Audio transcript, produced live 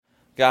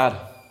God,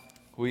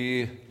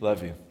 we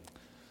love you.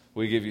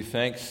 We give you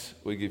thanks.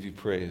 We give you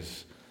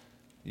praise.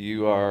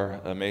 You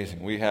are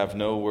amazing. We have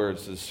no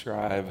words to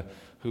describe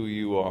who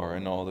you are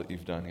and all that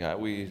you've done.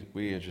 God, we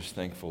are just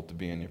thankful to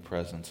be in your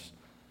presence.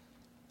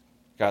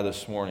 God,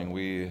 this morning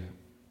we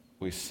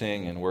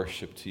sing and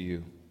worship to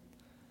you.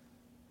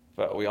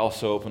 But we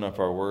also open up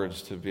our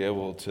words to be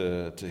able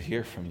to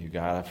hear from you,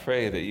 God. I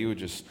pray that you would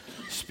just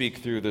speak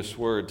through this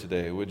word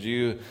today. Would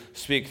you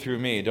speak through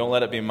me? Don't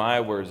let it be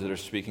my words that are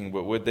speaking,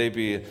 but would they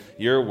be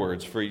your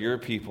words for your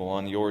people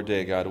on your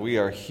day, God? We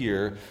are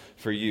here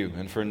for you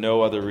and for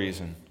no other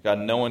reason. God,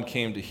 no one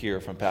came to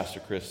hear from Pastor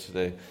Chris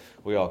today.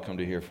 We all come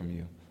to hear from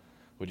you.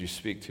 Would you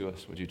speak to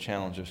us? Would you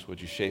challenge us? Would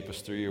you shape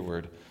us through your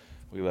word?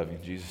 We love you.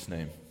 In Jesus'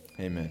 name,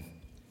 amen.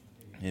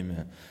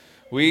 Amen.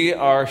 We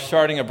are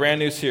starting a brand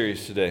new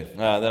series today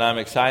that I'm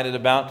excited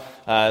about.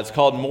 It's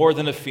called More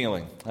Than a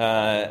Feeling.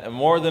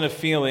 More Than a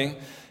Feeling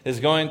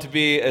is going to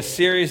be a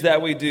series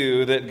that we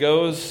do that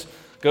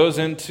goes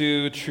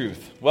into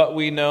truth, what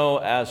we know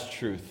as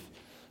truth.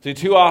 See,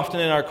 too often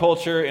in our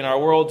culture, in our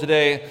world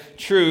today,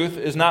 truth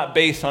is not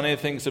based on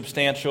anything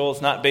substantial.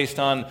 It's not based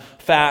on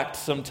facts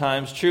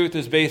sometimes. Truth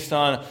is based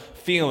on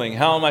feeling.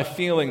 How am I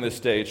feeling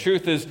this day?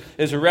 Truth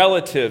is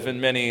relative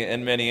in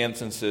many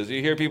instances. You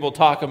hear people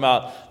talk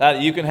about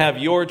that you can have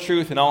your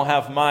truth and I'll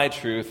have my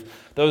truth.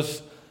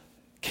 Those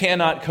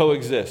cannot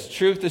coexist.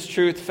 Truth is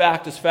truth,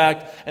 fact is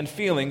fact, and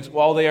feelings,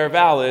 while they are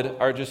valid,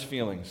 are just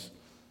feelings.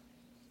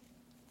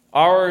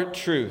 Our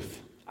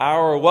truth,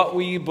 our what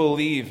we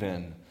believe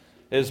in,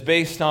 is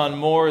based on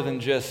more than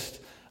just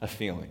a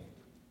feeling.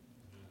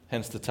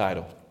 Hence the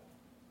title.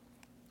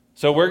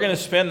 So we're going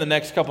to spend the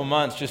next couple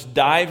months just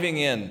diving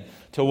in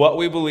to what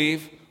we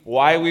believe,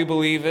 why we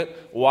believe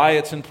it, why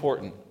it's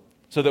important.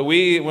 So that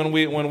when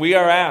we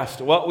are asked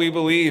what we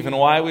believe and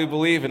why we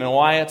believe it and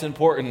why it's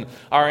important,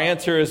 our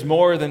answer is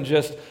more than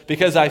just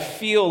because I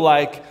feel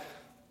like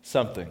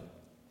something.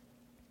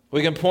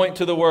 We can point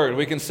to the Word.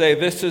 We can say,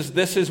 this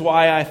is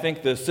why I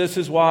think this. This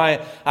is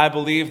why I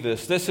believe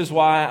this. This is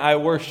why I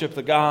worship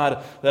the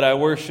God that I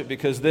worship,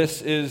 because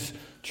this is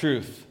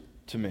truth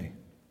to me.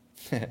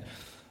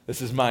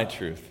 This is my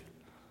truth.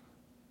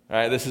 All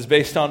right, this is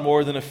based on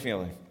more than a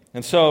feeling.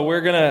 And so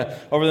we're going to,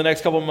 over the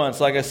next couple of months,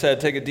 like I said,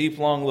 take a deep,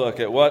 long look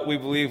at what we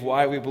believe,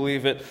 why we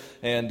believe it,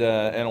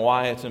 and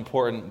why it's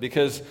important.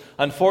 Because,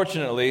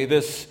 unfortunately,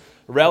 this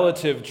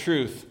relative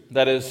truth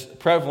that is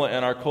prevalent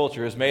in our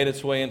culture has made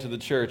its way into the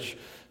church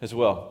as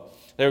well.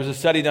 There was a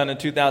study done in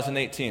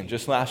 2018,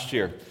 just last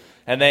year,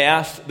 and they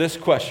asked this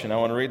question. I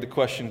want to read the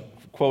question,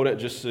 quote it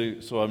just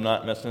so I'm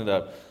not messing it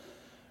up.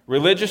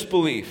 Religious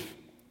belief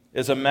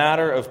is a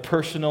matter of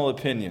personal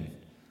opinion.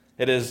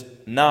 It is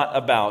not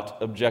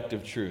about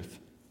objective truth.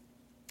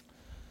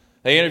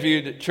 They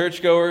interviewed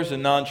churchgoers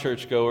and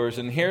non-churchgoers,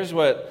 and here's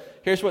what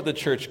the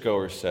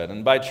churchgoers said.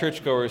 And by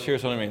churchgoers,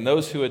 here's what I mean.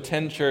 Those who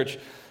attend church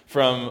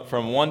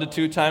from 1 to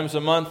 2 times a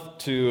month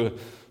to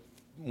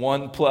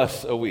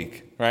 1+ a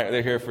week, right?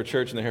 They're here for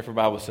church and they're here for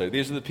Bible study.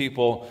 These are the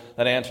people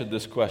that answered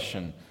this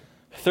question.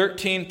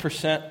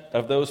 13%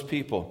 of those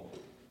people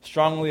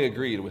strongly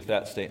agreed with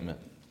that statement.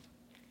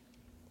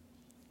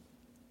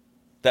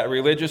 That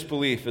religious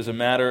belief is a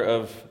matter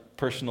of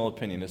personal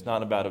opinion. It's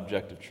not about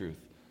objective truth.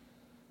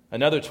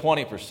 Another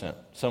 20%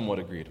 somewhat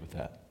agreed with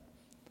that.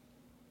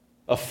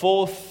 A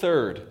full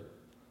third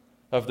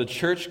of the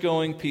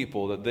church-going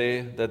people that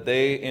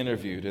they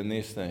interviewed in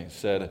these things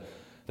said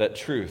that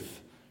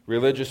truth,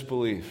 religious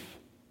belief,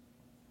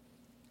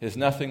 is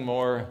nothing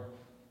more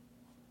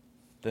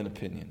than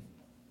opinion.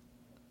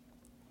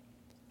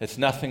 It's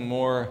nothing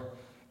more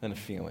than a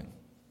feeling.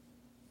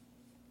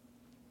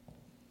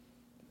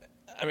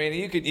 I mean,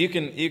 you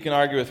can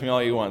argue with me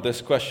all you want.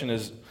 This question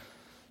is,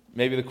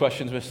 maybe the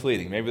question's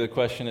misleading. Maybe the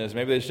question is,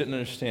 maybe they just didn't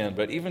understand.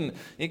 But you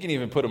can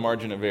even put a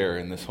margin of error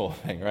in this whole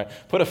thing, right?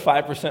 Put a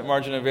 5%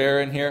 margin of error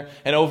in here,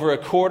 and over a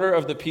quarter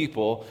of the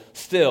people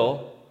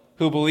still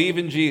who believe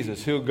in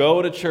Jesus, who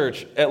go to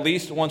church at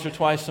least once or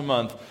twice a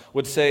month,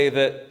 would say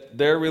that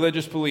their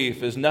religious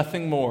belief is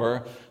nothing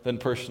more than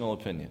personal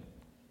opinion.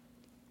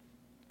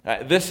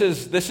 This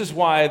is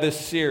why this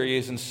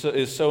series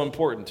is so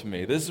important to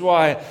me. This is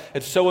why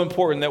it's so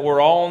important that we're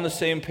all on the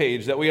same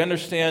page, that we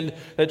understand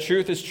that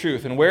truth is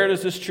truth. And where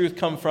does this truth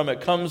come from? It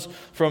comes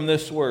from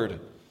this word.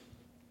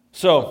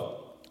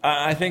 So,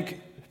 I think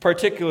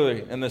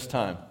particularly in this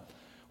time,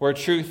 where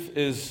truth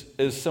is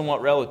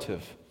somewhat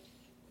relative,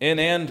 in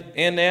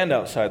and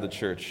outside the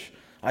church,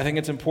 I think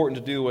it's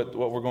important to do what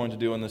we're going to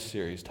do in this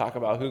series. Talk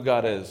about who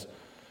God is,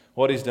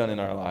 what He's done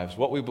in our lives,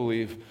 what we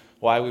believe,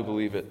 why we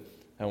believe it,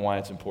 and why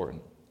it's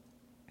important.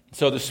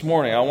 So this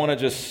morning, I want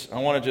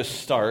to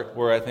just start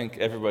where I think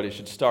everybody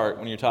should start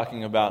when you're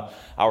talking about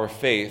our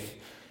faith,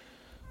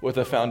 with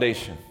a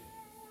foundation,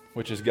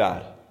 which is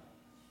God.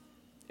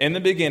 In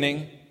the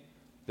beginning,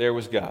 there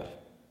was God.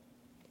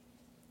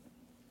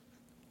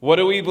 What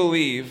do we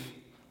believe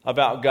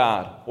about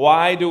God?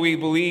 Why do we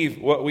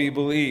believe what we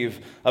believe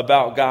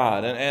about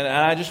God? And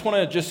I just want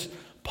to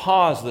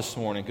pause this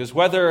morning, because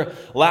whether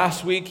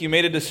last week you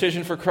made a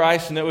decision for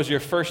Christ and it was your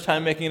first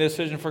time making a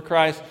decision for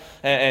Christ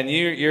and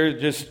you're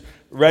just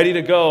ready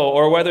to go,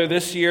 or whether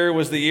this year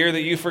was the year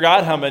that you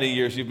forgot how many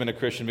years you've been a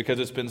Christian because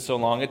it's been so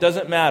long, it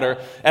doesn't matter.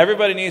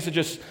 Everybody needs to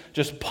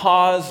just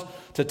pause,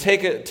 to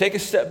take a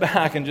step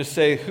back and just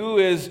say, who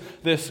is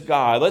this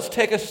God? Let's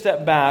take a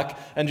step back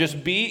and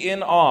just be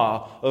in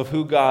awe of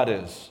who God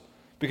is.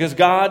 Because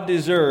God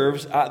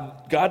deserves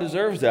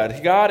that.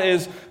 God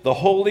is the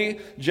holy,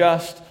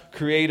 just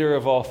creator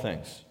of all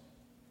things.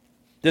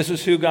 This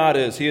is who God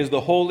is. He is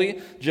the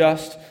holy,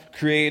 just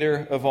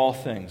creator of all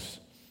things.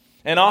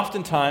 And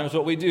oftentimes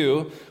what we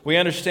do, we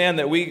understand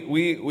that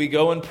we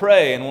go and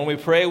pray. And when we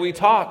pray, we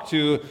talk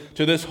to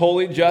this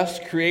holy,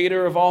 just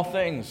creator of all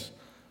things.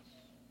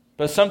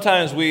 But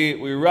sometimes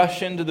we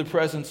rush into the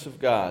presence of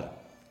God.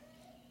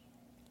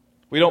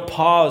 We don't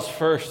pause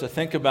first to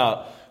think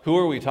about who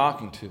are we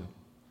talking to.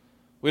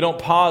 We don't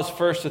pause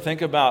first to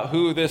think about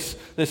who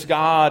this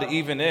God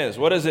even is.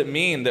 What does it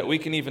mean that we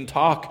can even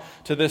talk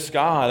to this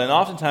God? And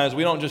oftentimes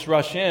we don't just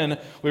rush in,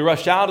 we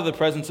rush out of the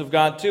presence of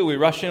God too. We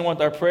rush in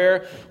with our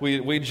prayer,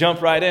 we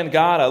jump right in.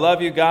 God, I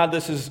love you. God,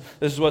 this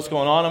is what's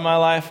going on in my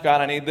life.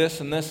 God, I need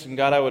this and this, and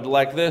God, I would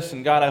like this,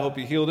 and God, I hope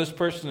you heal this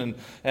person,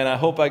 and I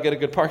hope I get a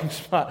good parking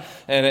spot,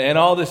 and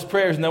all these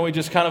prayers, and then we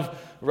just kind of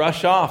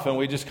rush off, and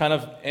we just kind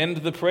of end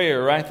the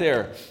prayer right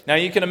there. Now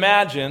you can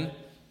imagine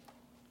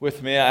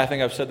with me, I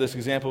think I've said this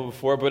example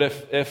before, but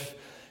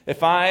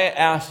if I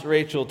asked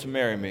Rachel to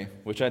marry me,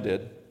 which I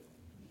did,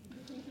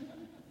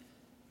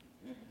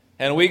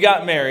 and we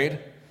got married,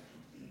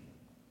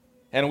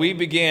 and we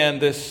began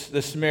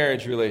this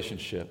marriage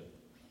relationship.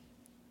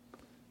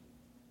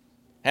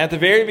 At the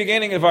very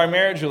beginning of our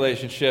marriage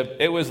relationship,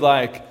 it was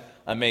like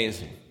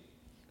amazing.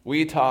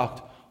 We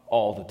talked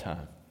all the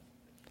time.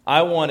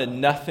 I wanted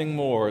nothing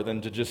more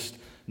than to just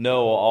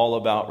know all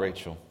about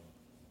Rachel.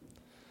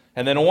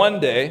 And then one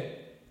day,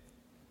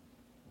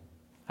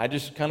 I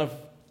just kind of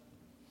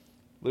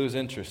lose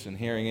interest in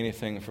hearing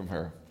anything from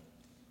her.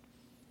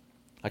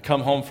 I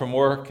come home from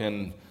work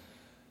and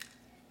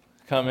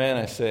come in,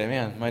 I say,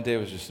 man, my day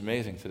was just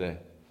amazing today.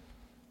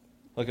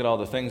 Look at all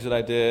the things that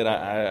I did.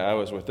 I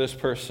was with this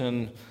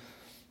person.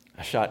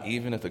 I shot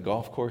even at the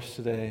golf course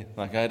today.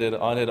 Like I did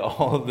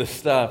all of this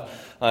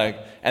stuff.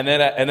 And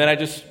then I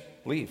just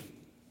leave.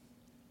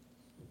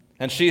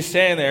 And she's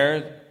standing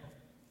there.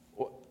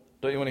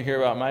 Don't you want to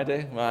hear about my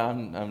day? Well,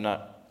 I'm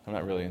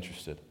not really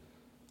interested.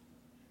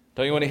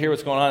 Don't you want to hear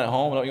what's going on at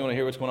home? Don't you want to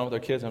hear what's going on with our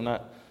kids? I'm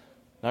not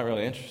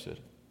really interested.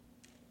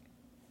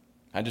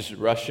 I just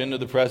rush into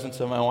the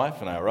presence of my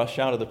wife, and I rush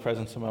out of the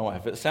presence of my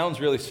wife. It sounds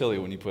really silly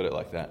when you put it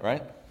like that,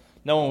 right?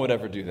 No one would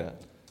ever do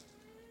that.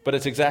 But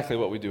it's exactly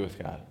what we do with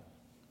God.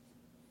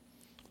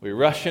 We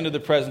rush into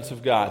the presence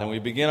of God, and we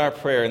begin our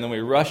prayer, and then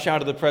we rush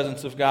out of the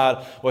presence of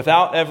God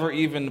without ever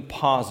even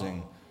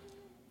pausing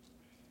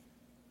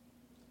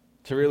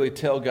to really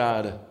tell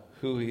God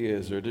who He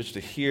is, or just to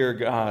hear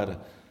God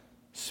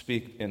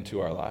speak into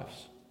our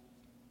lives.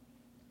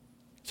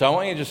 So I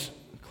want you to just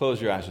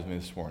close your eyes with me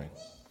this morning.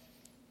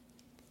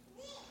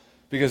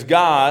 Because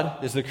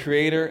God is the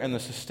creator and the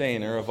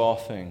sustainer of all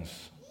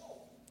things.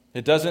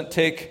 It doesn't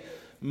take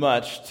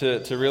much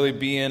to really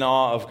be in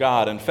awe of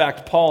God. In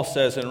fact, Paul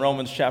says in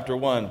Romans chapter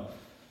 1,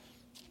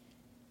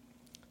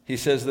 he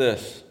says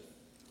this.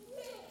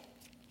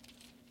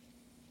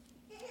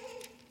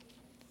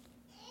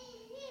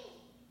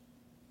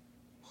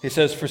 He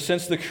says, "For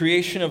since the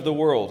creation of the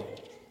world,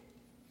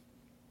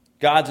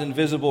 God's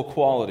invisible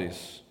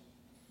qualities,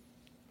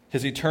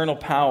 His eternal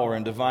power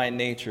and divine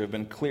nature have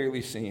been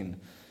clearly seen,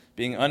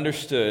 being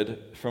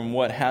understood from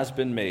what has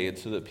been made,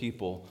 so that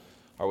people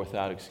are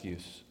without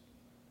excuse."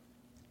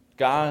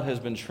 God has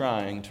been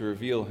trying to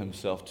reveal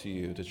Himself to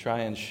you, to try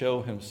and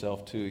show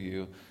Himself to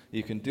you.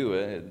 You can do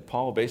it.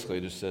 Paul basically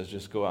just says,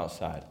 just go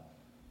outside.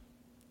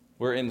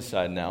 We're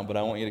inside now, but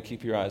I want you to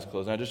keep your eyes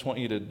closed. I just want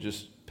you to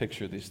just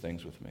picture these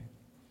things with me.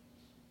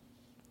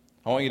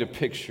 I want you to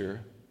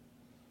picture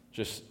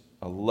just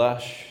a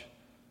lush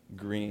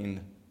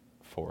green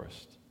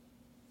forest.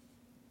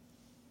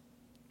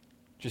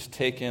 Just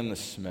take in the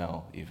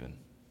smell even.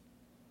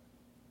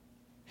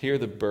 Hear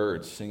the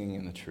birds singing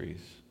in the trees.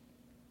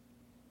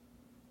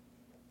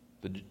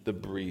 The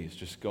breeze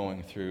just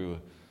going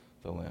through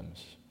the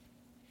limbs.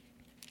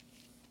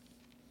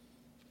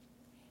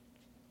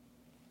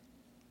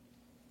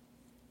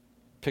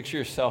 Picture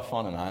yourself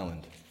on an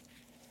island.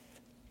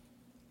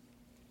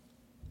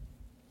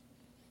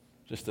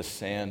 Just the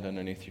sand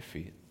underneath your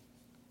feet.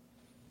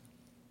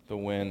 The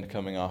wind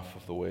coming off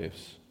of the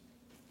waves.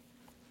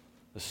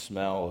 The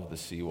smell of the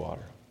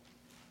seawater.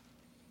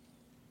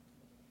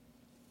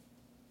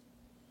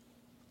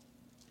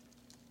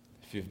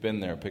 If you've been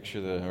there,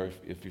 or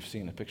if you've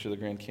seen it, picture the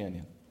Grand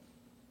Canyon.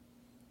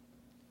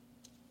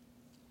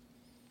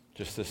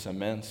 Just this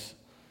immense,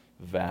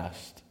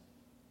 vast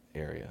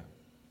area.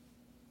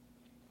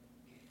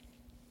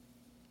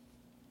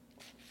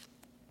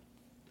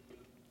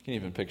 You can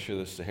even picture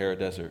the Sahara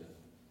Desert.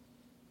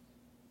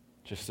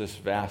 Just this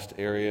vast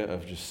area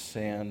of just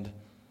sand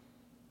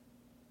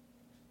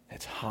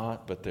It's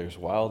hot, but there's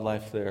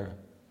wildlife there.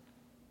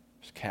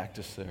 There's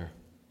cactus there.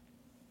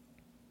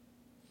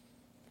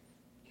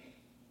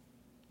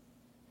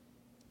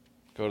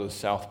 Go to the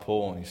South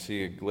Pole and you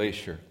see a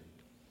glacier.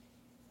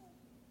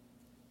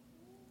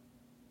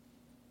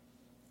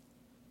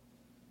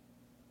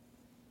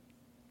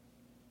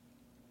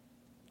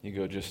 You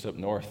go just up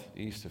north,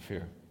 east of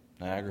here,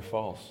 Niagara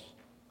Falls.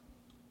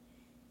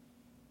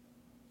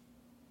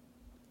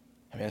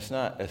 I mean, it's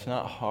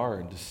not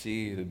hard to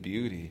see the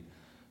beauty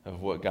of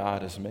what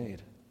God has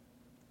made.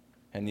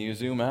 And you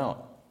zoom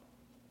out.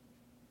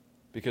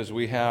 Because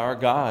we have our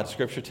God,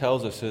 Scripture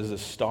tells us, is a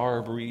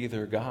star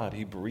breather God.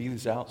 He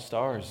breathes out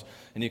stars.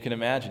 And you can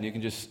imagine, you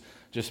can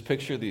just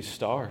picture these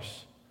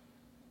stars.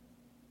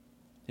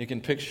 You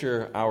can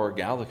picture our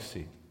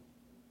galaxy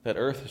that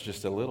Earth is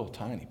just a little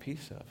tiny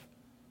piece of.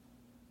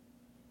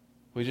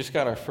 We just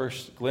got our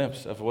first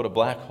glimpse of what a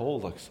black hole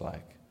looks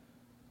like.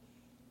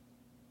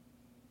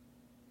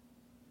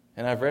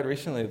 And I've read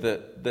recently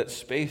that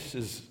space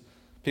is,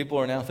 people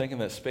are now thinking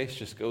that space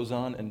just goes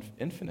on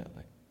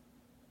infinitely.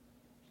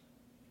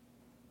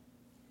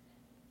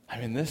 I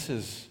mean, this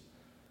is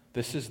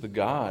the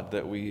God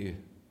that we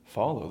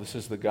follow. This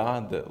is the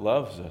God that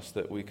loves us,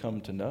 that we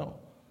come to know.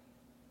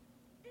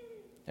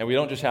 And we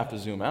don't just have to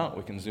zoom out,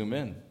 we can zoom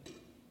in.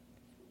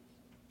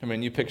 I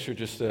mean, you picture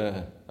just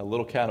a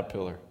little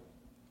caterpillar.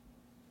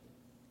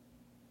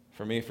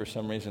 For me, for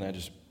some reason,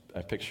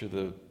 I picture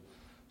the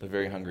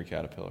very hungry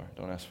caterpillar.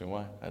 Don't ask me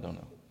why. I don't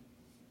know.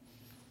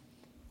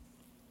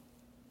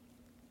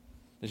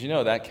 Did you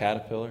know that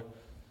caterpillar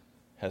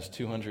has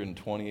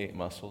 228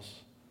 muscles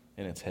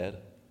in its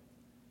head?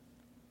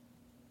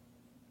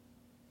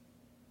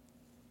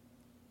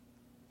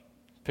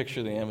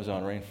 Picture the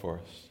Amazon rainforest.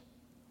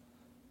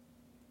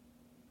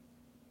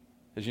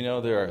 Did you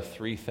know there are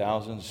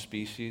 3,000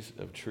 species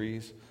of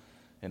trees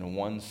in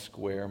 1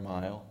 square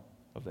mile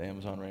of the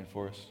Amazon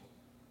rainforest?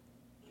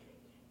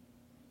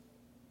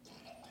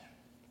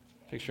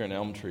 Picture an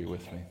elm tree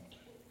with me.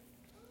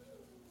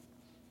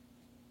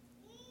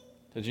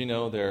 Did you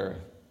know there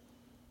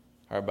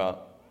are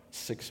about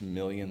 6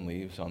 million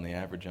leaves on the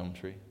average elm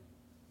tree?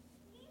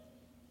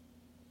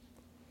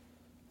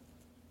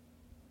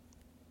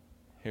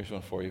 Here's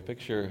one for you.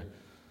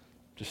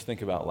 Just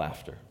think about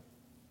laughter.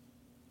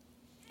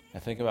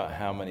 And think about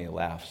how many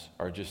laughs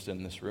are just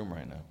in this room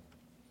right now.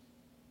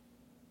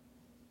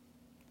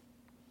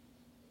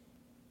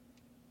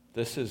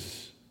 This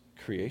is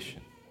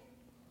creation.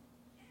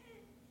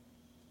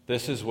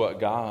 This is what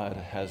God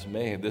has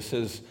made. This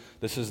is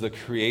the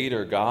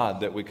Creator God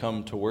that we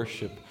come to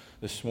worship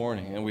this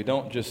morning. And we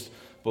don't just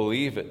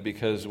believe it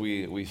because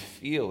we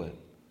feel it.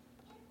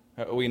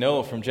 We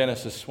know from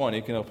Genesis 1,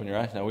 you can open your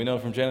eyes now, we know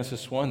from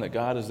Genesis 1 that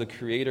God is the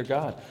Creator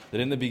God,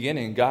 that in the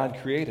beginning God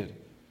created.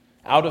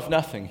 Out of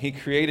nothing, He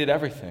created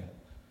everything.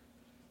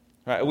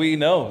 Right? We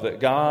know that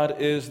God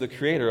is the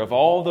creator of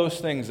all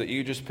those things that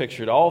you just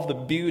pictured, all of the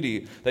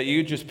beauty that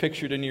you just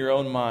pictured in your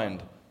own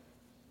mind.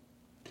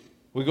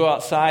 We go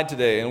outside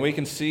today and we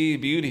can see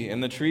beauty in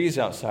the trees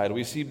outside.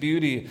 We see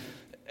beauty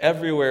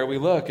everywhere we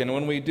look. And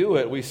when we do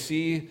it, we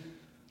see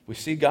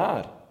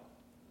God.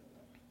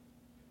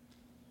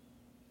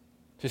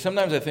 See,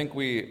 sometimes I think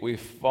we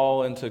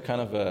fall into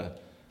kind of a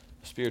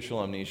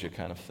spiritual amnesia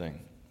kind of thing.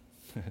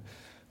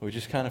 We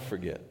just kind of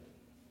forget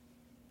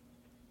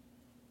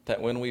that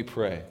when we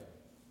pray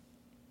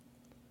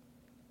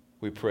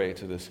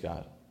to this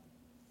God.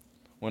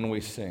 When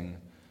we sing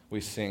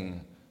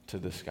to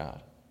this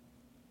God.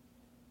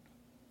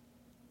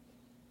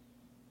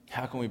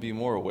 How can we be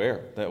more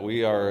aware that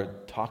we are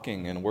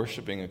talking and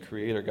worshiping a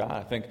creator God?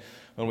 I think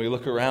when we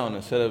look around,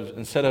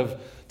 instead of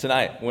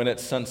tonight when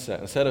it's sunset,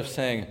 instead of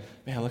saying,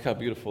 man, look how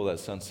beautiful that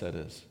sunset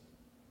is,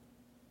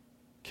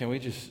 can we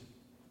just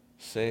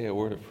say a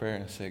word of prayer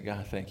and say,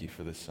 God, thank you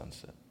for this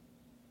sunset.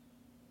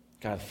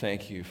 God,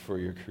 thank you for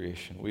your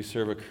creation. We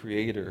serve a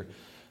creator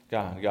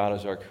God. God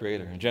is our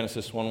creator. And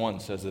Genesis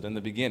 1:1 says that in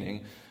the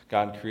beginning,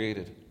 God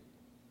created.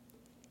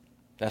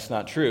 That's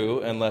not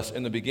true unless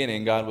in the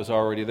beginning God was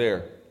already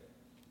there.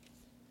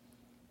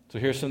 So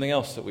here's something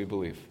else that we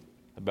believe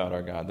about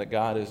our God, that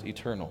God is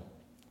eternal.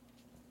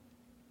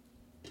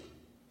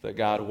 That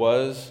God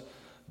was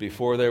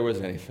before there was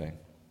anything.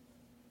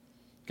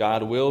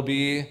 God will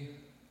be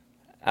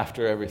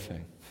after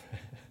everything.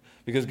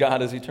 Because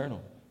God is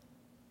eternal.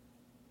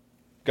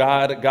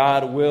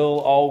 God will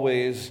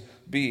always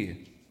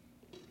be.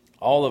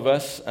 All of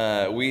us,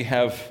 we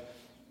have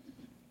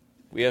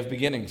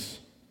beginnings.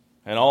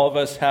 And all of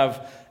us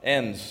have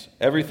ends.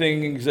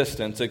 Everything in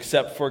existence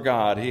except for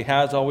God. He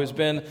has always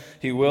been.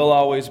 He will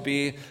always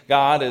be.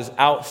 God is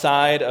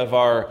outside of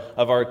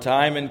our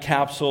time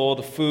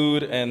encapsulated,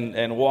 food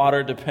and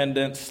water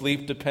dependent,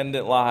 sleep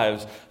dependent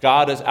lives.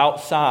 God is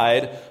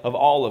outside of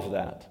all of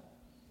that.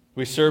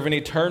 We serve an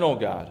eternal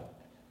God.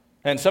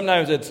 And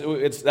sometimes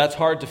that's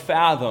hard to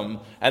fathom,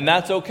 and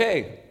that's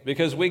okay,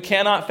 because we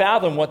cannot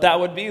fathom what that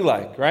would be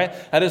like, right?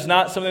 That is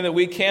not something that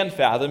we can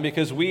fathom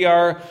because we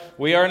are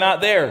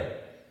not there.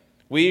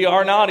 We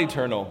are not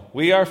eternal.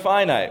 We are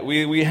finite.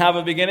 We have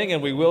a beginning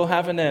and we will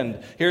have an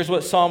end. Here's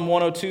what Psalm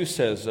 102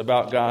 says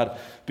about God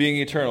being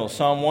eternal.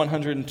 Psalm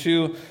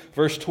 102,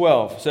 verse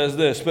 12 says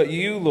this, "But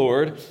you,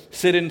 Lord,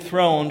 sit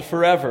enthroned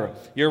forever.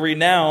 Your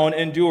renown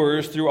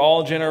endures through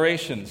all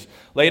generations."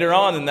 Later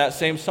on in that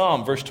same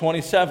psalm, verse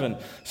 27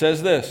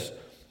 says this,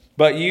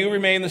 "But you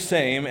remain the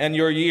same, and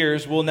your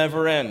years will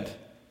never end."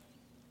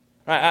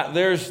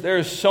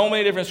 There's so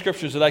many different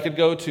scriptures that I could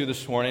go to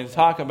this morning to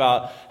talk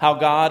about how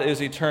God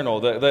is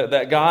eternal,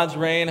 that God's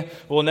reign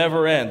will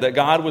never end, that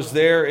God was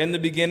there in the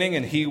beginning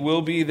and he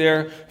will be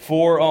there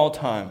for all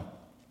time.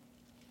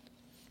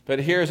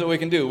 But here's what we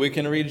can do. We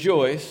can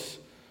rejoice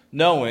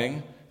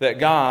knowing that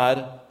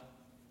God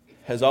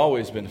has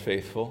always been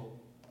faithful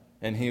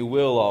and he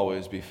will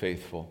always be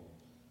faithful,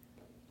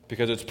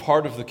 because it's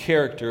part of the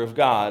character of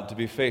God to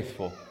be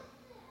faithful.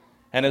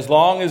 And as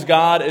long as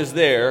God is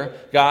there,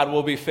 God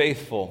will be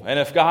faithful. And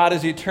if God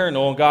is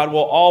eternal, God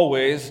will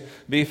always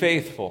be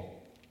faithful.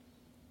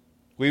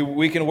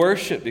 We can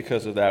worship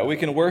because of that. We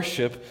can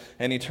worship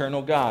an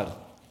eternal God.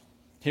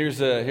 Here's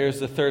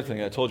the third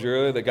thing. I told you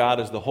earlier that God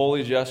is the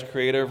holy, just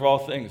creator of all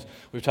things.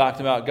 We've talked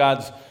about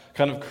God's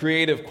kind of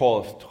creative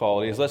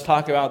qualities. Let's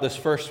talk about this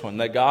first one,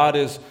 that God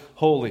is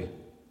holy.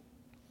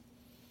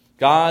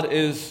 God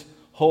is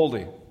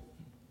holy.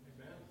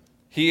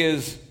 He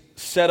is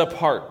set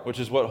apart, which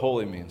is what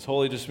holy means.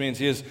 Holy just means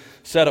he is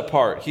set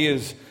apart. He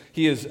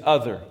is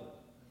other.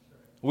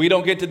 We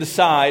don't get to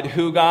decide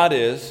who God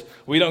is.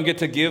 We don't get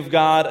to give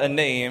God a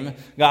name.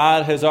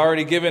 God has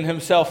already given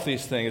himself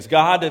these things.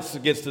 God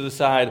gets to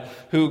decide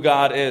who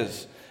God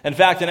is. In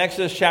fact, in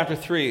Exodus chapter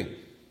 3,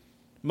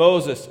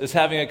 Moses is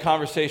having a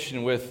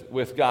conversation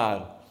with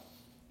God.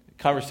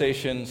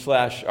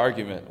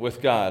 Conversation/argument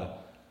with God.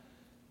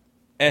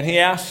 And he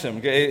asks him,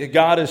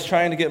 God is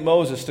trying to get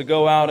Moses to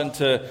go out and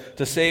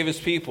to save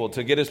his people,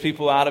 to get his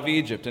people out of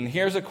Egypt. And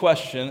here's a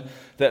question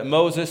that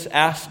Moses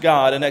asked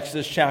God in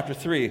Exodus chapter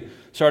 3,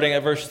 starting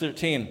at verse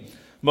 13.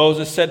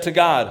 Moses said to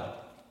God,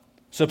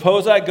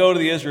 "Suppose I go to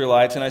the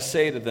Israelites and I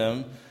say to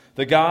them,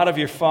 'The God of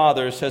your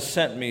fathers has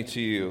sent me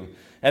to you.'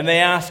 And they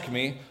ask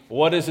me,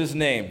 'What is his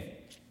name?'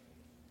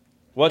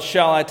 What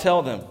shall I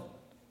tell them?"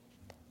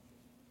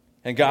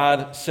 And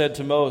God said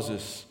to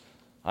Moses,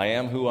 "I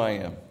am who I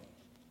am."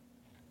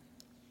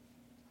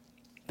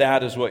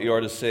 That is what you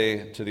are to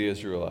say to the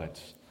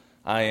Israelites.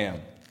 I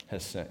am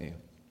has sent you.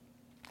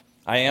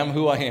 I am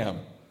who I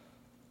am.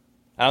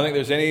 I don't think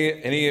there's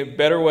any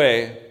better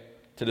way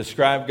to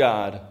describe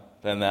God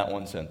than that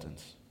one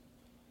sentence.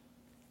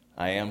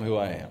 I am who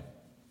I am.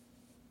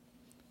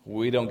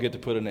 We don't get to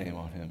put a name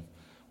on him.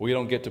 We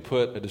don't get to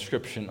put a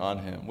description on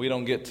him. We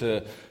don't get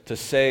to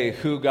say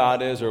who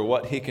God is or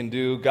what he can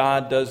do.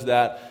 God does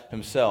that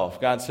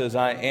himself. God says,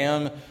 I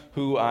am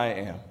who I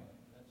am.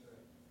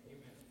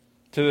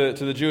 To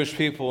the Jewish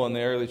people in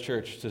the early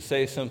church, to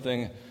say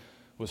something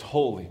was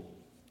holy.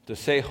 To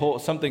say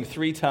something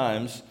 3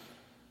 times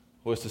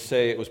was to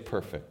say it was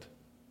perfect.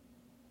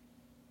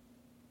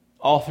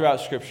 All throughout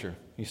Scripture,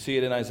 you see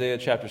it in Isaiah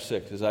chapter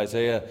 6, as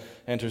Isaiah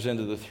enters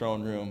into the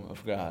throne room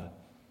of God.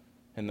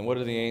 And then what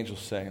are the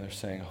angels saying? They're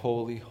saying,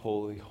 "Holy,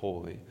 holy,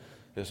 holy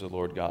is the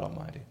Lord God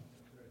Almighty."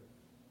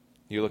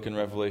 You look in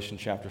Revelation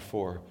chapter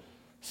 4,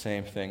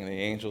 same thing. The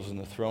angels in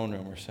the throne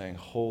room are saying,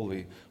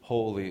 "Holy,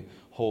 holy,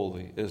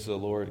 holy is the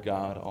Lord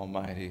God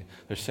Almighty."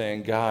 They're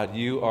saying, God,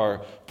 you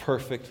are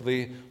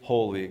perfectly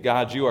holy.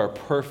 God, you are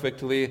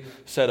perfectly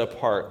set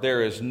apart.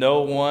 There is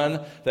no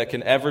one that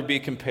can ever be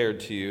compared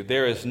to you.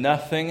 There is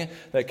nothing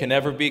that can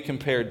ever be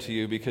compared to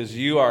you, because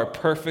you are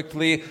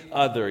perfectly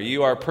other.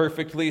 You are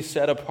perfectly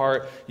set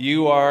apart.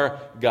 You are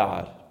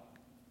God.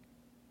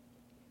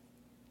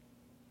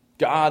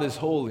 God is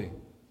holy.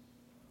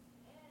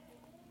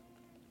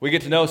 We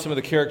get to know some of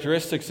the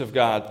characteristics of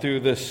God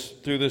through this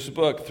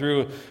book,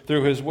 through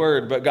his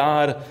word, but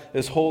God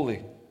is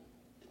holy.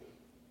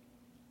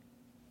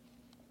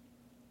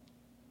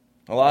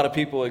 A lot of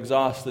people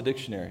exhaust the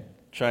dictionary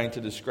trying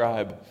to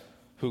describe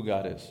who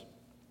God is,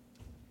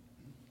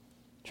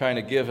 trying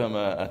to give him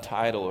a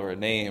title or a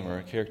name or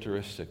a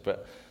characteristic.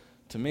 But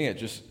to me,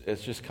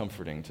 it's just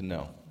comforting to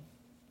know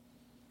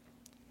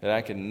that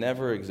I can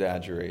never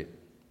exaggerate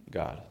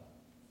God.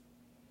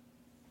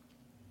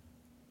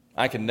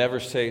 I can never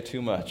say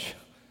too much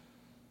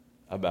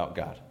about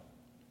God.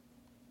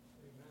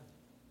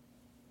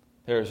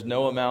 There is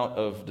no amount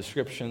of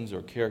descriptions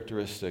or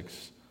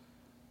characteristics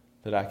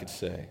that I could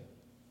say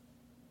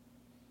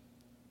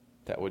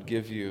that would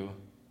give you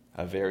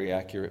a very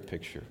accurate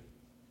picture,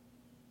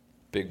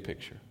 big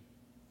picture,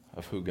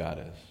 of who God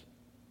is.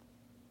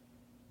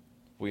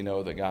 We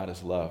know that God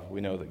is love. We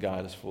know that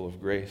God is full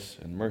of grace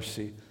and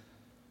mercy.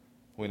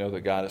 We know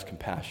that God is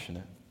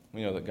compassionate.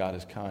 We know that God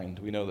is kind.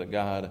 We know that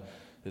God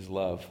is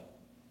love.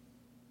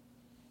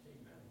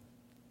 Amen.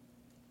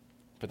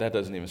 But that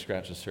doesn't even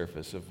scratch the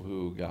surface of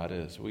who God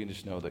is. We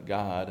just know that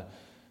God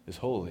is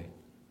holy.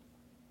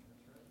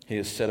 He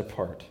is set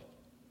apart.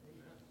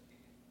 Amen.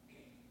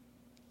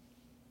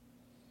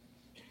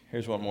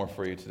 Here's one more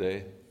for you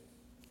today.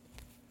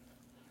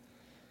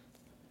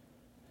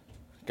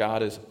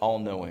 God is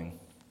all-knowing.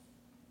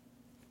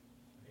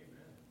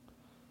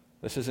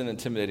 This is an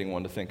intimidating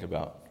one to think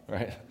about,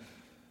 right?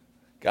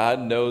 God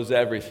knows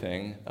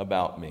everything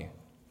about me.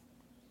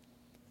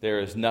 There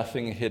is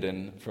nothing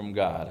hidden from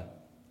God.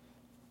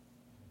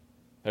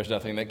 There's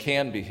nothing that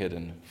can be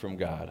hidden from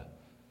God.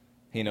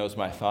 He knows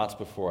my thoughts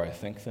before I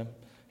think them.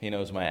 He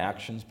knows my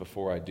actions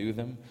before I do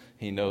them.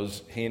 He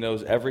knows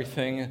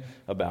everything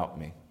about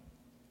me.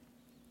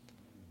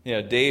 You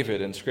know,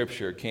 David in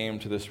Scripture came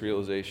to this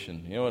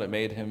realization. You know what it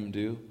made him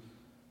do?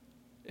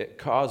 It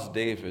caused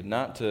David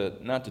not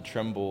to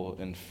tremble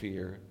in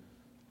fear,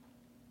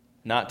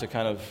 not to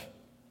kind of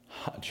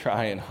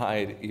try and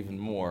hide even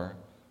more.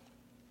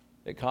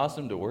 It caused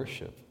him to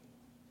worship.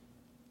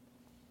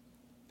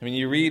 I mean,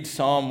 you read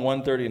Psalm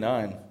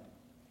 139,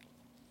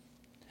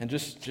 and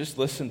just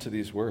listen to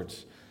these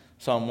words.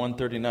 Psalm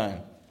 139.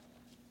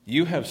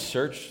 You have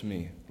searched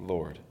me,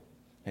 Lord,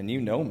 and you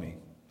know me.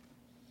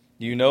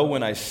 You know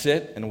when I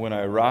sit and when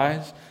I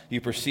rise. You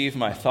perceive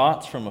my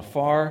thoughts from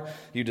afar.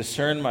 You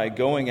discern my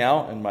going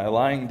out and my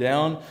lying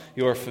down.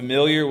 You are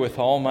familiar with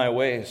all my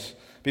ways.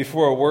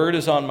 Before a word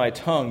is on my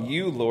tongue,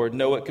 you, Lord,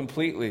 know it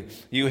completely.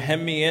 You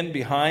hem me in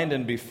behind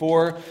and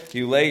before.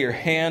 You lay your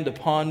hand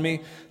upon me.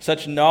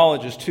 Such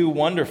knowledge is too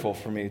wonderful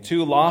for me,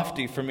 too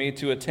lofty for me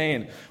to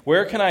attain.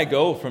 Where can I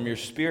go from your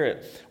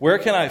spirit? Where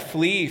can I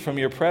flee from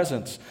your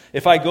presence?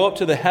 If I go up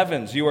to the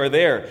heavens, you are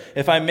there.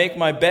 If I make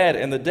my bed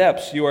in the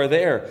depths, you are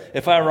there.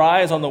 If I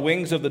rise on the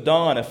wings of the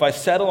dawn, if I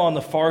settle on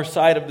the far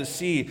side of the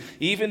sea,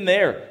 even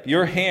there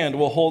your hand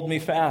will hold me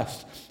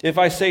fast. If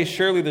I say,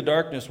 surely the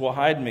darkness will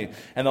hide me,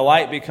 and the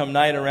light become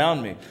night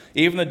around me,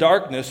 even the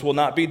darkness will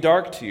not be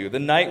dark to you. The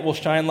night will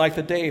shine like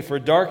the day, for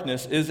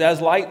darkness is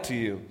as light to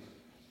you.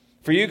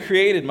 For you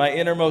created my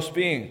innermost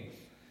being.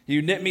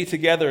 You knit me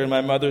together in my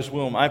mother's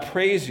womb. I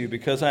praise you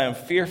because I am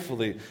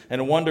fearfully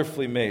and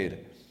wonderfully made.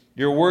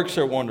 Your works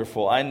are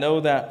wonderful. I know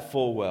that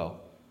full well.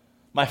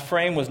 My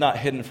frame was not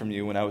hidden from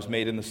you when I was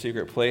made in the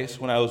secret place,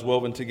 when I was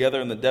woven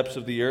together in the depths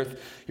of the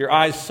earth. Your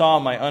eyes saw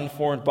my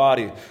unformed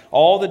body.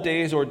 All the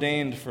days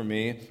ordained for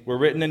me were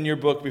written in your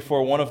book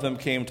before one of them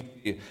came to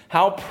be.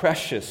 How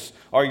precious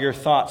are your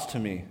thoughts to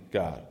me,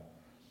 God.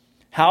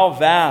 How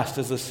vast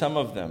is the sum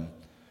of them.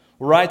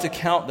 Were I to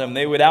count them,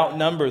 they would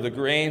outnumber the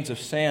grains of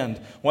sand.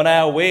 When I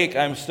awake,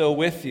 I am still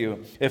with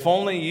you. If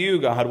only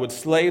you, God, would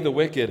slay the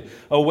wicked.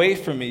 Away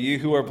from me, you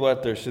who are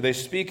bloodthirsty. They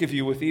speak of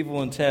you with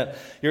evil intent.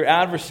 Your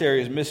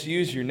adversaries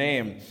misuse your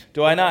name.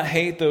 Do I not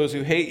hate those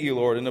who hate you,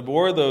 Lord, and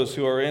abhor those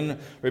who are in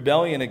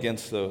rebellion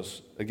against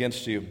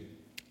you?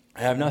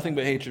 I have nothing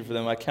but hatred for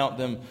them. I count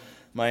them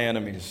my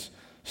enemies.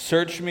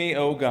 Search me,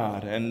 O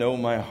God, and know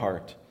my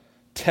heart.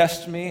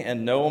 Test me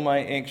and know my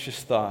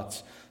anxious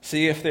thoughts.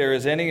 See if there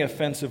is any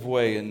offensive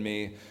way in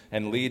me,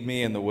 and lead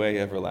me in the way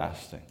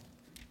everlasting.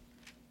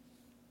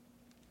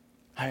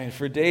 I mean,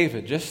 for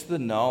David, just the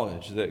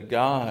knowledge that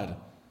God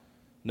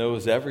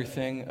knows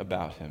everything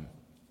about him,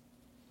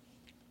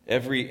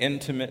 every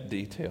intimate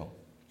detail.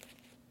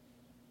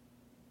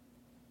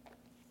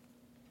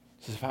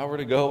 He says, if I were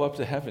to go up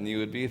to heaven, you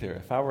would be there.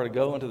 If I were to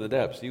go into the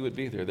depths, you would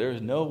be there. There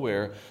is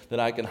nowhere that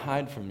I can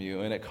hide from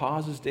you. And it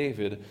causes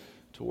David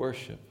to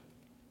worship.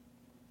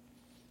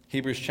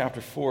 Hebrews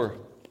chapter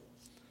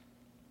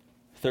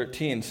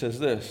 4:13 says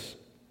this: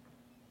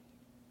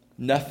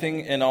 nothing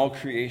in all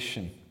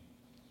creation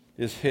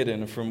is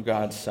hidden from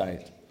God's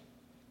sight.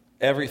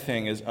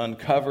 Everything is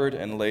uncovered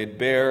and laid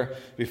bare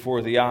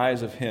before the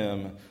eyes of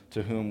him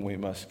to whom we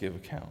must give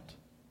account.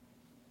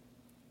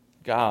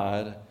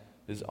 God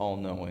is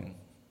all-knowing.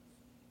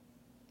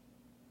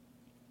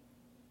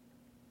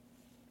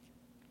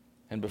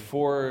 And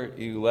before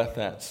you let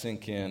that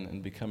sink in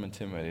and become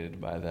intimidated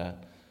by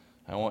that,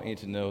 I want you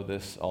to know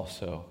this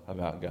also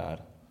about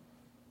God.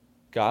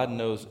 God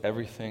knows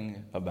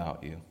everything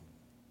about you.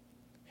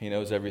 He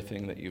knows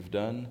everything that you've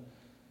done.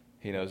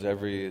 He knows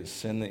every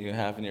sin that you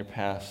have in your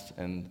past.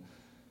 And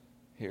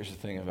here's the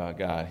thing about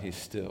God: He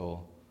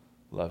still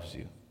loves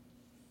you.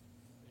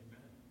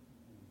 Amen.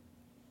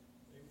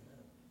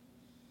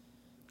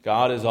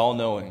 God is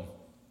all-knowing,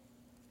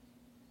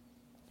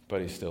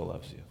 but He still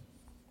loves you.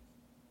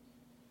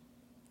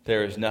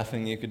 There is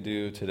nothing you could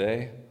do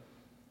today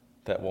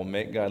that will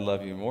make God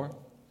love you more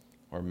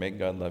or make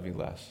God love you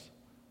less,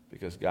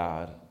 because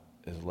God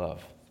is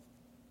love.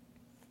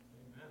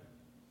 Amen.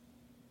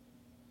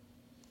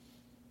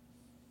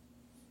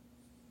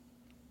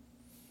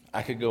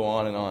 I could go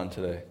on and on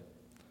today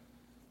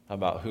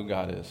about who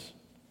God is.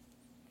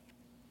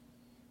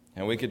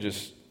 And we could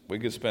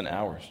spend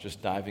hours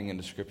just diving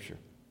into Scripture,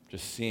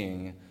 just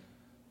seeing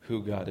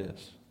who God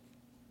is.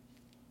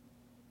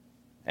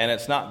 And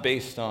it's not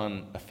based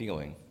on a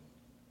feeling.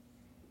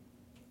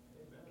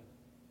 Amen.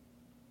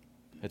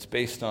 It's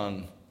based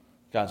on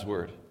God's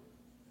Word.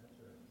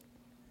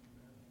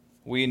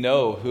 We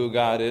know who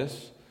God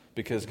is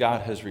because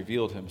God has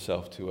revealed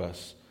Himself to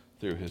us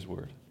through His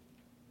Word.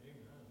 Amen.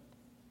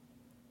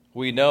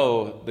 We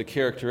know the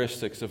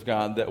characteristics of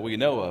God that we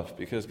know of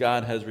because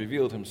God has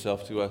revealed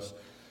Himself to us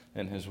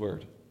in His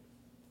Word.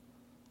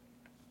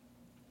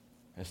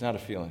 It's not a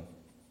feeling.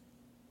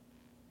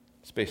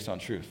 It's based on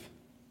truth,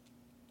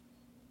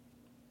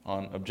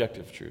 on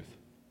objective truth,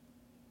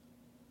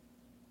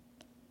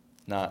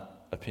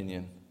 not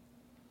opinion,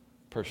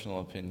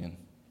 personal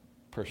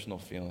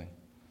feeling.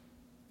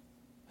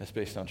 It's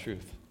based on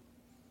truth.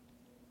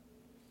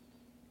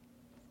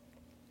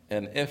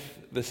 And if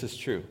this is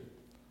true,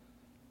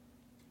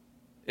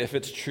 if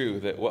it's true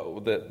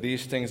that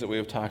these things that we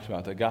have talked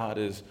about, that God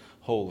is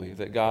holy,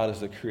 that God is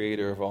the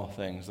creator of all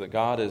things, that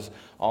God is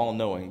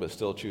all-knowing but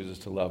still chooses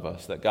to love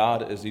us, that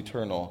God is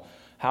eternal,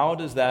 how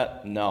does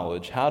that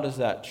knowledge, how does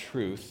that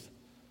truth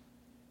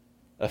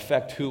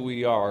affect who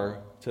we are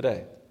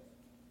today?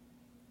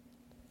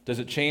 Does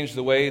it change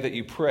the way that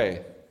you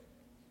pray?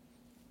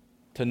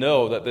 To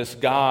know that this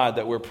God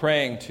that we're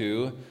praying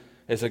to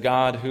is a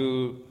God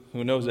who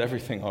knows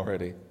everything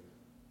already.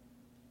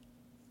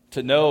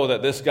 To know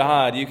that this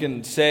God, you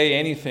can say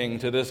anything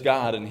to this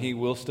God and He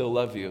will still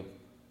love you.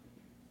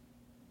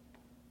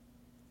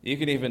 You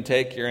can even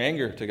take your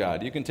anger to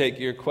God. You can take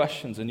your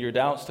questions and your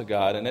doubts to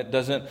God, and it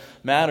doesn't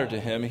matter to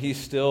Him. He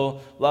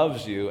still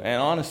loves you.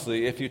 And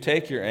honestly, if you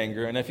take your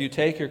anger and if you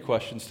take your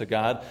questions to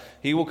God,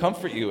 He will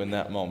comfort you in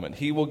that moment.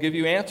 He will give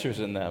you answers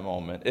in that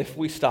moment if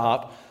we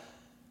stop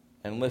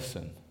and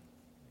listen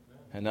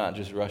and not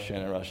just rush in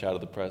and rush out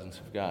of the presence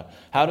of God.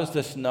 How does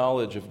this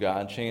knowledge of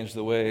God change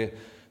the way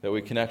that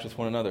we connect with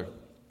one another?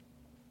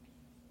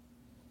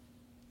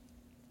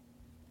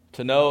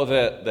 To know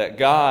that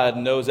God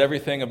knows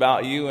everything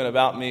about you and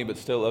about me, but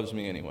still loves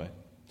me anyway.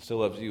 Still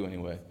loves you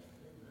anyway.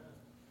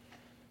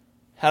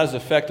 How does it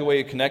affect the way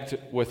you connect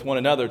with one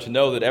another to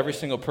know that every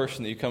single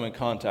person that you come in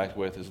contact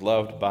with is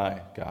loved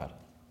by God?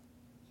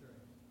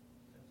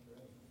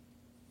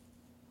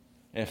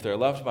 And if they're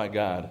loved by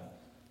God,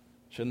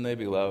 shouldn't they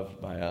be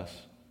loved by us?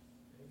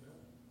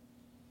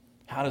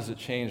 How does it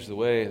change the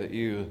way that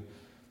you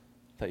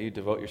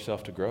devote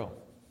yourself to grow?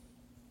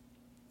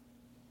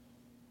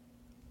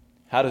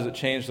 How does it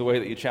change the way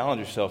that you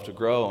challenge yourself to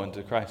grow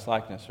into Christ's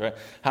likeness, right?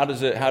 How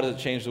does it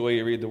change the way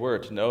you read the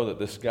Word to know that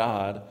this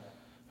God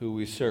who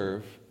we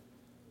serve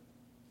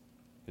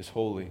is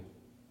holy,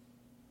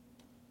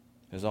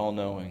 is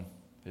all-knowing,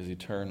 is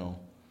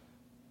eternal?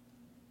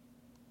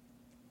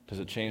 Does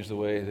it change the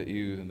way that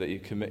you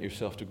commit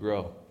yourself to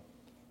grow?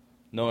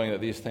 Knowing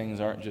that these things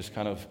aren't just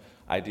kind of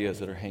ideas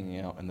that are hanging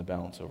out in the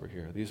balance over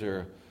here. This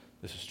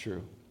is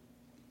true.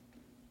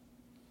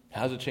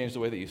 How does it change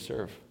the way that you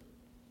serve?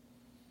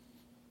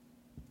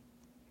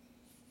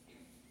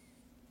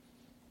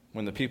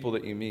 When the people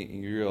that you meet,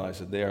 you realize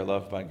that they are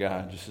loved by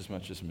God just as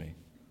much as me.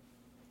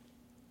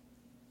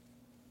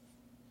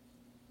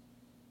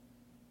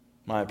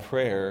 My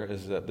prayer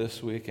is that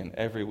this week and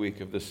every week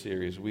of this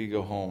series, we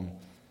go home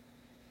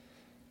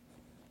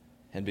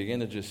and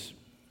begin to just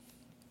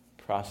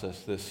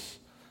process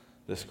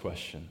this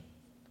question.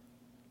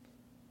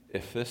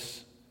 If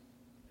this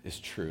is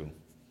true,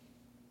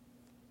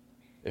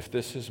 if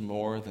this is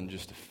more than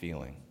just a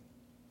feeling,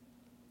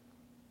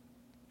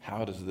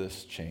 how does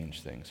this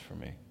change things for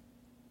me?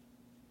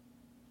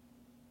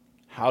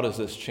 How does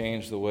this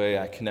change the way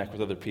I connect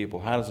with other people?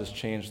 How does this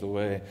change the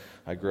way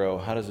I grow?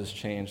 How does this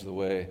change the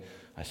way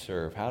I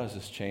serve? How does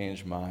this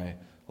change my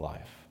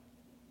life?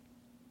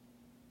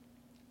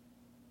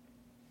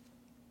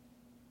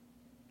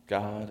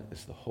 God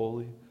is the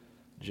holy,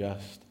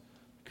 just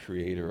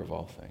creator of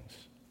all things.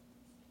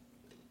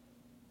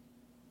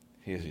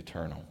 He is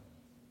eternal.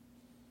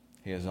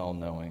 He is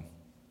all-knowing.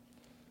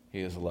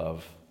 He is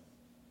love.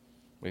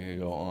 We could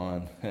go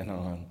on and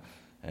on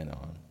and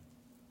on.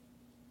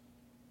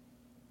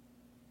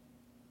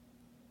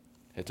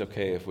 It's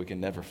okay if we can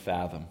never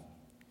fathom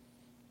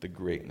the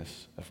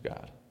greatness of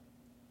God.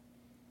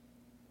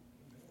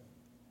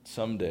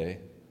 Someday,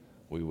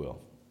 we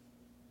will.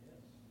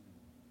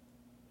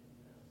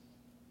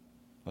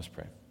 Let's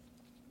pray.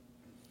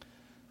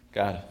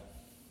 God,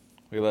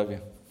 we love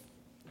you.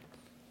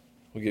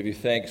 We give you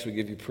thanks, we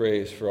give you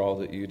praise for all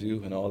that you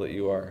do and all that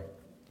you are.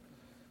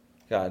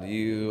 God,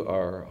 you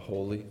are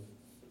holy.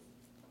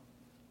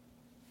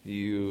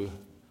 You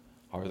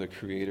are the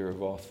creator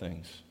of all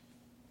things.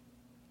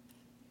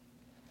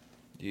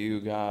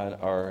 You, God,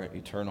 are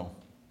eternal.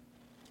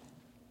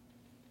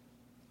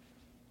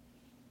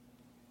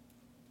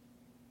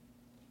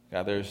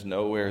 God, there's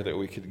nowhere that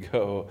we could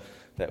go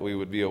that we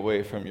would be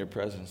away from your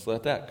presence.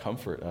 Let that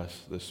comfort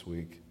us this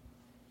week.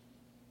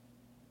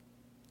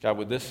 God,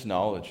 with this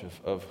knowledge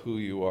of who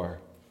you are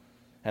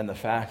and the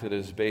fact that it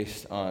is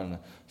based on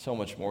so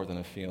much more than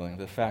a feeling,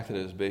 the fact that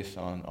it is based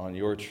on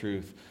your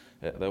truth,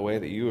 the way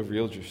that you have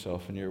revealed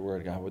yourself in your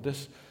word, God, would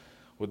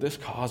this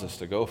cause us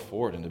to go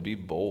forward and to be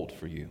bold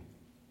for you?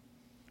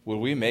 Would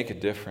we make a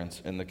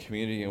difference in the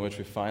community in which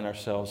we find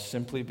ourselves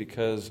simply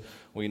because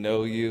we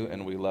know you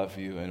and we love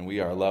you and we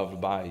are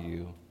loved by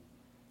you?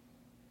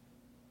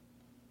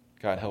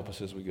 God, help us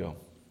as we go.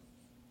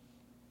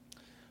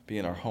 Be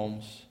in our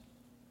homes,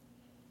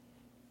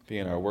 be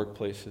in our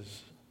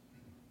workplaces,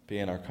 be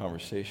in our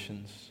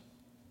conversations.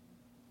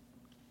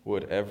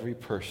 Would every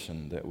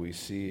person that we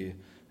see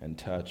and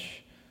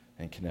touch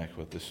and connect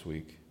with this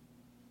week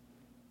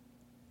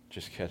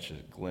just catch a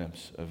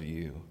glimpse of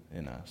you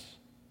in us.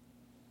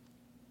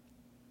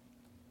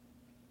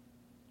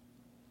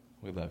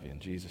 We love you in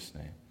Jesus'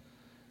 name.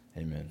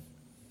 Amen.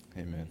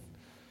 Amen.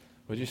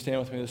 Would you stand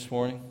with me this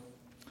morning?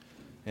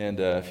 And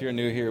if you're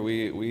new here,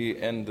 we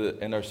end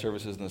our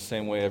services in the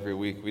same way every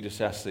week. We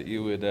just ask that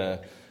you would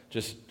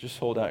just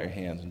hold out your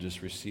hands and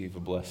just receive a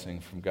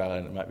blessing from God.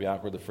 And it might be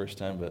awkward the first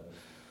time, but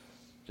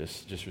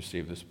just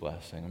receive this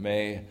blessing.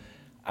 May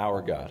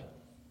our God,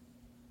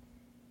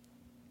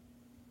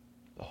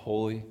 the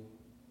holy,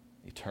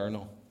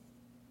 eternal,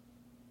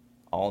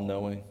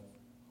 all-knowing,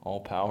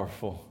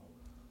 all-powerful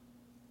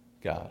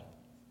God,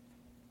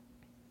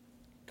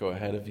 go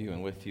ahead of you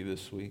and with you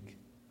this week.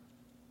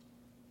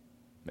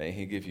 May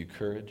he give you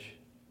courage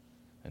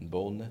and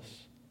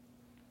boldness.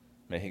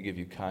 May he give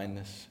you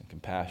kindness and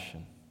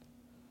compassion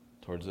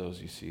towards those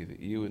you see,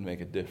 that you would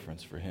make a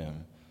difference for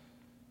him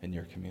in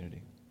your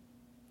community.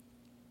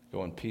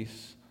 Go in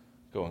peace,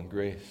 go in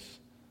grace,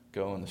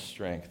 go in the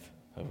strength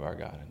of our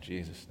God. In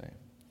Jesus'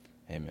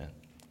 name, amen.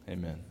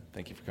 Amen.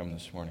 Thank you for coming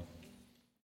this morning.